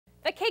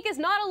The cake is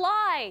not a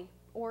lie!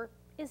 Or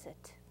is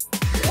it?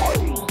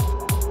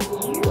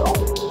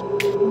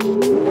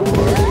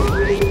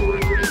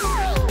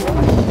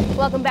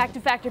 Welcome back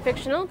to Fact or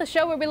Fictional, the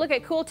show where we look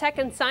at cool tech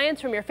and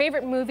science from your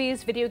favorite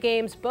movies, video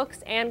games, books,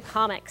 and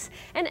comics,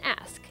 and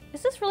ask,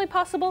 is this really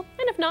possible?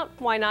 And if not,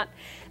 why not?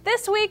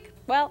 This week,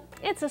 well,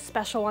 it's a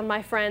special one,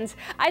 my friends.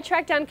 I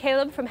tracked down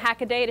Caleb from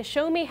Hackaday to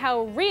show me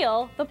how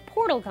real the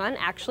portal gun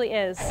actually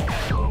is.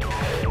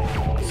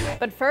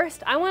 But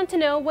first, I wanted to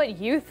know what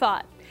you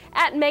thought.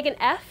 At Megan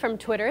F from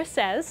Twitter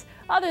says,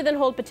 other than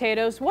hold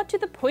potatoes, what do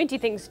the pointy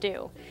things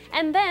do?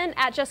 And then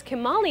at Just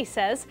Kimali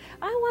says,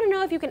 I want to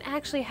know if you can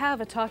actually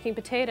have a talking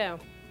potato.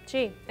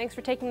 Gee, thanks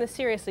for taking this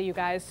seriously, you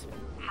guys.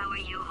 How are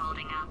you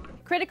holding up?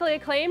 Critically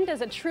acclaimed as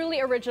a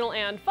truly original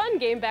and fun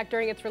game back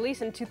during its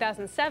release in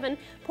 2007,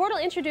 Portal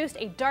introduced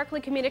a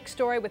darkly comedic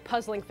story with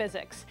puzzling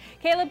physics.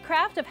 Caleb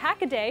Kraft of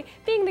Hackaday,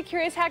 being the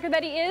curious hacker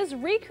that he is,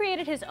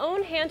 recreated his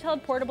own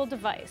handheld portable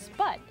device.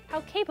 But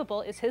how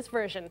capable is his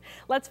version?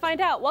 Let's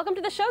find out. Welcome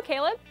to the show,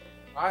 Caleb.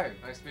 Hi,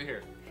 nice to be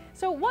here.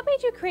 So what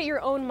made you create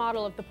your own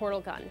model of the portal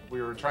gun?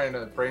 We were trying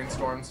to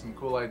brainstorm some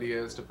cool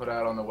ideas to put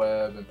out on the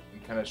web and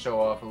kind of show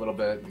off a little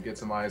bit and get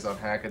some eyes on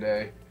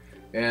Hackaday.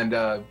 And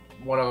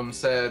one of them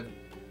said,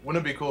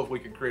 wouldn't it be cool if we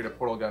could create a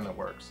portal gun that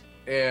works?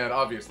 And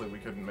obviously we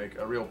couldn't make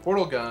a real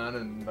portal gun,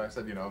 and I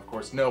said, of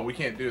course, no, we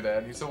can't do that.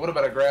 And he said, what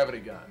about a gravity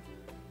gun?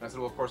 And I said,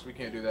 well, of course we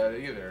can't do that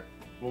either.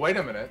 Well, wait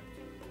a minute,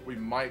 we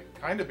might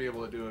kind of be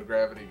able to do a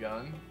gravity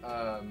gun,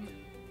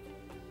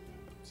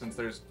 since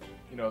there's,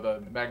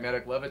 the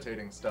magnetic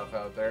levitating stuff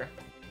out there.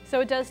 So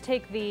it does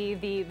take the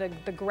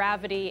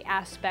gravity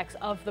aspects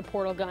of the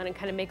portal gun and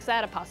kind of makes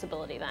that a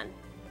possibility then?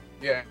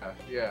 Yeah.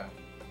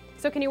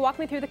 So can you walk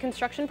me through the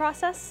construction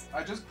process?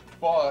 I just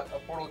bought a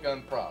portal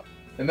gun prop.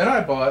 And then I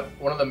bought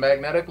one of the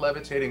magnetic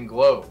levitating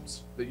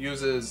globes that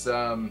uses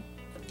a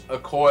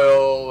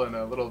coil and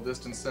a little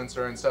distance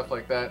sensor and stuff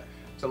like that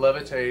to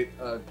levitate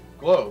a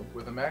globe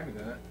with a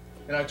magnet in it.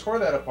 And I tore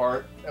that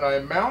apart and I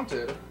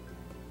mounted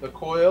the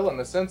coil and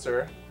the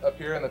sensor up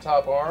here in the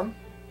top arm.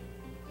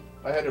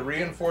 I had to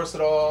reinforce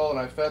it all, and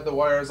I fed the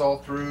wires all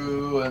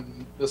through,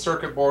 and the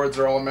circuit boards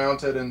are all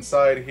mounted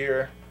inside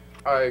here.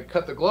 I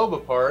cut the globe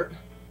apart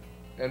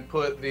and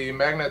put the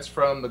magnets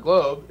from the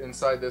globe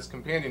inside this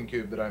companion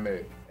cube that I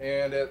made,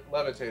 and it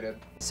levitated.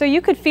 So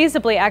you could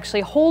feasibly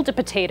actually hold a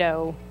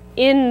potato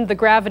in the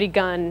gravity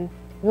gun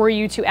were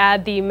you to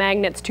add the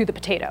magnets to the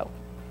potato?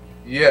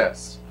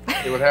 Yes.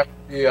 It would have to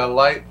be a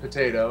light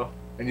potato,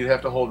 and you'd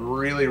have to hold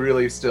really,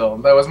 really still.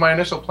 That was my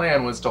initial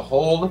plan, was to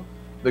hold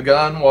the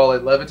gun while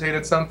it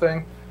levitated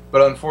something,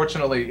 but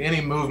unfortunately any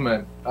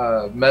movement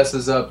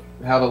messes up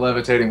how the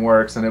levitating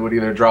works, and it would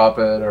either drop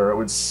it or it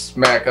would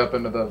smack up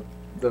into the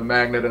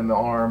magnet in the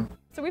arm.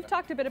 So we've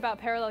talked a bit about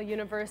parallel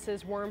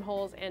universes,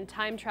 wormholes, and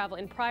time travel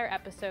in prior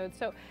episodes.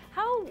 So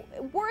how,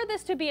 were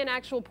this to be an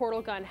actual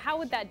portal gun, how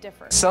would that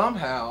differ?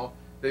 Somehow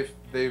they've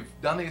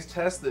done these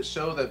tests that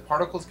show that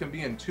particles can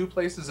be in two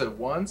places at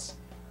once.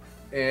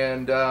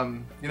 And,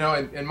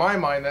 in my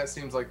mind, that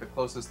seems like the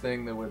closest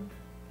thing that would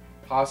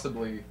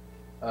possibly,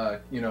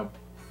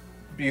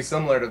 be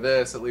similar to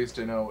this, at least,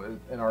 in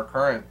our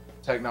current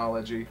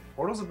technology.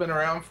 Portals have been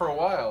around for a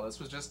while. This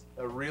was just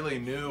a really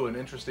new and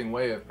interesting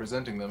way of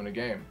presenting them in a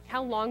game.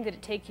 How long did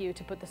it take you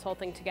to put this whole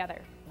thing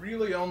together?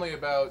 Really only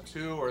about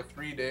 2 or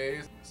 3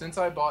 days. Since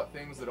I bought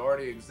things that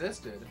already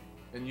existed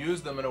and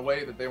used them in a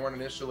way that they weren't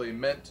initially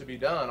meant to be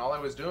done, all I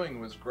was doing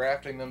was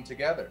grafting them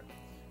together.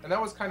 And that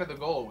was kind of the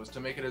goal, was to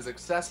make it as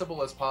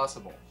accessible as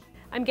possible.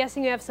 I'm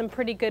guessing you have some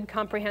pretty good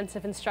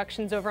comprehensive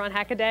instructions over on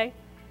Hackaday?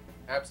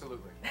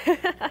 Absolutely.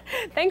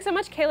 Thanks so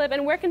much, Caleb.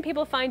 And where can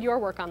people find your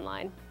work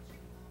online?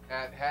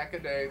 At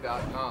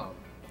hackaday.com.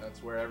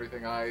 That's where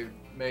everything I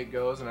make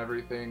goes and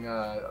everything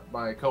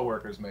my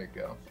coworkers make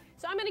go.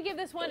 So I'm going to give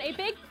this one a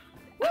big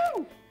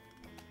woo!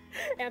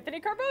 Anthony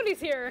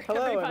Carboni's here.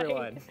 Hello, everybody.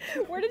 everyone.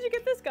 Where did you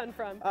get this gun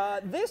from?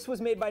 This was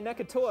made by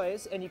NECA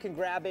Toys, and you can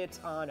grab it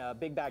on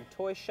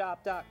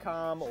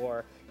bigbagtoyshop.com,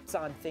 or it's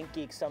on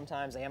ThinkGeek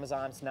sometimes.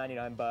 Amazon, it's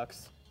 99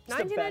 bucks. It's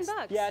 99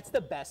 bucks? Yeah, it's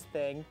the best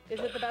thing. Is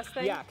it the best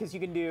thing? Yeah, because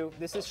you can do,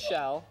 this is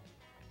shell,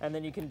 and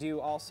then you can do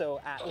also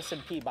Atlas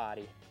and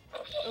Peabody.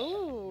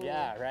 Ooh.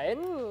 Yeah, right?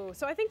 Ooh.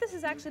 So I think this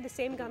is actually the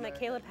same gun that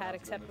Caleb had,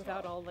 except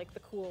without all the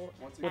cool.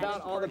 Without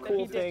all the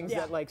cool things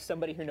that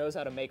somebody who knows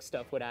how to make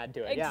stuff would add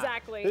to it.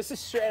 Exactly. Yeah. This is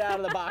straight out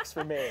of the box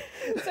for me.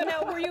 So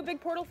now, were you a big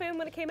Portal fan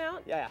when it came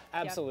out? Yeah,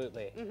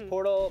 absolutely. Yeah. Mm-hmm.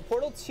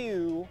 Portal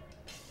 2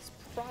 is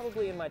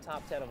probably in my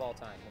top 10 of all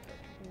time.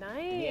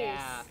 Nice.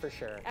 Yeah, for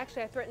sure.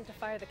 Actually, I threatened to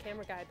fire the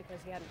camera guy because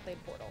he hadn't played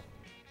Portal.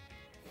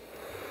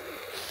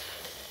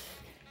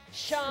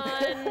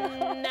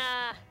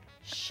 Shana.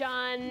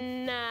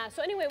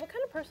 So anyway, what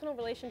kind of personal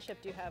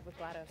relationship do you have with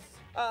GLaDOS?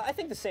 I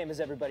think the same as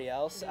everybody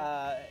else.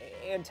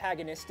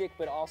 Antagonistic,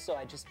 but also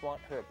I just want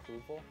her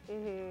approval.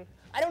 Mm-hmm.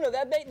 I don't know,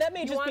 that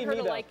may just be me, though. You want her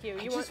to like you.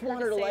 I just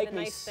want her to like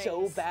me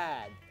so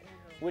bad,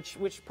 which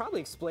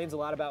probably explains a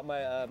lot about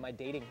my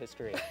dating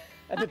history.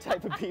 and the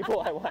type of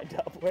people I wind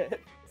up with.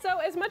 So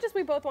as much as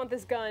we both want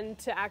this gun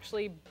to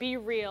actually be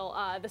real,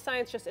 the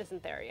science just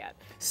isn't there yet.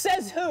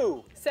 Says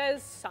who?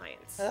 Says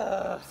science.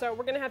 So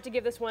we're gonna have to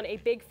give this one a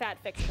big fat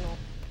fictional,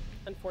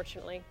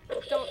 unfortunately.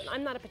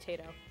 I'm not a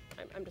potato.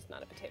 I'm just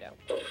not a potato.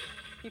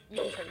 You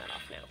can turn that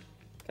off now.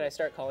 Can I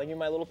start calling you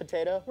my little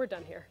potato? We're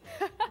done here.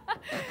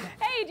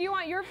 Hey, do you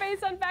want your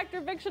face on Fact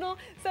or Fictional?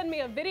 Send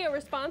me a video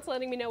response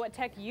letting me know what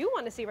tech you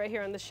want to see right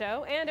here on the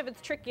show. And if it's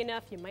tricky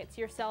enough, you might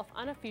see yourself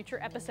on a future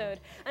episode.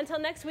 Until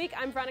next week,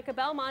 I'm Veronica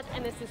Belmont,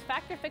 and this is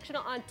Fact or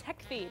Fictional on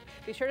TechFeed.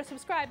 Be sure to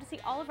subscribe to see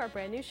all of our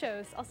brand new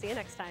shows. I'll see you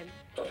next time.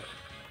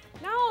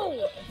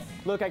 No!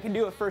 Look, I can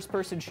do a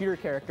first-person shooter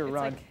character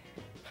run.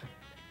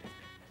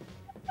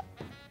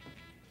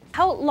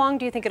 How long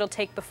do you think it'll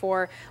take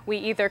before we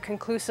either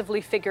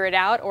conclusively figure it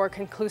out or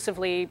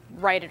conclusively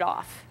write it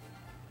off?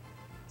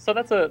 So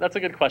that's a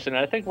good question.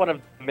 And I think one of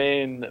the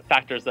main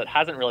factors that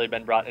hasn't really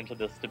been brought into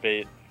this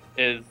debate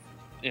is,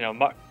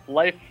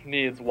 life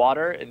needs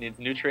water, it needs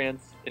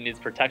nutrients, it needs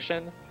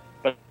protection,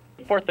 but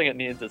the fourth thing it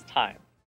needs is time.